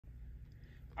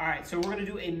All right, so we're gonna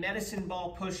do a medicine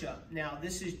ball push-up. Now,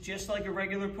 this is just like a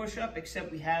regular push-up,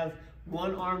 except we have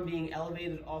one arm being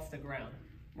elevated off the ground.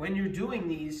 When you're doing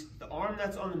these, the arm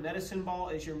that's on the medicine ball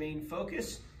is your main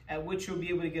focus, at which you'll be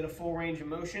able to get a full range of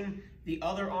motion. The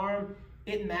other arm,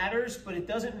 it matters, but it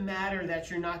doesn't matter that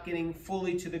you're not getting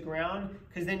fully to the ground,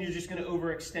 because then you're just gonna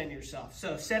overextend yourself.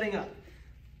 So setting up,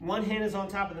 one hand is on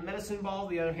top of the medicine ball,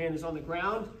 the other hand is on the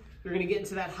ground. You're gonna get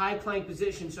into that high plank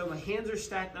position. So my hands are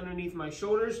stacked underneath my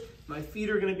shoulders. My feet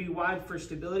are gonna be wide for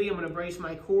stability. I'm gonna brace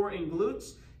my core and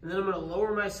glutes, and then I'm gonna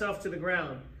lower myself to the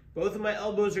ground. Both of my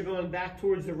elbows are going back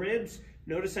towards the ribs.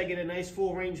 Notice I get a nice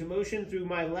full range of motion through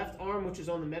my left arm, which is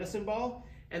on the medicine ball,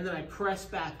 and then I press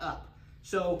back up.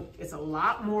 So it's a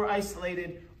lot more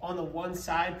isolated on the one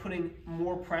side, putting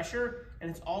more pressure,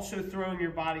 and it's also throwing your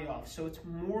body off. So it's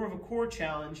more of a core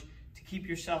challenge to keep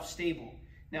yourself stable.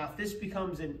 Now, if this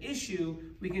becomes an issue,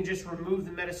 we can just remove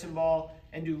the medicine ball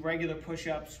and do regular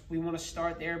push-ups. We want to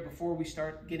start there before we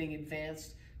start getting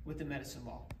advanced with the medicine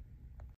ball.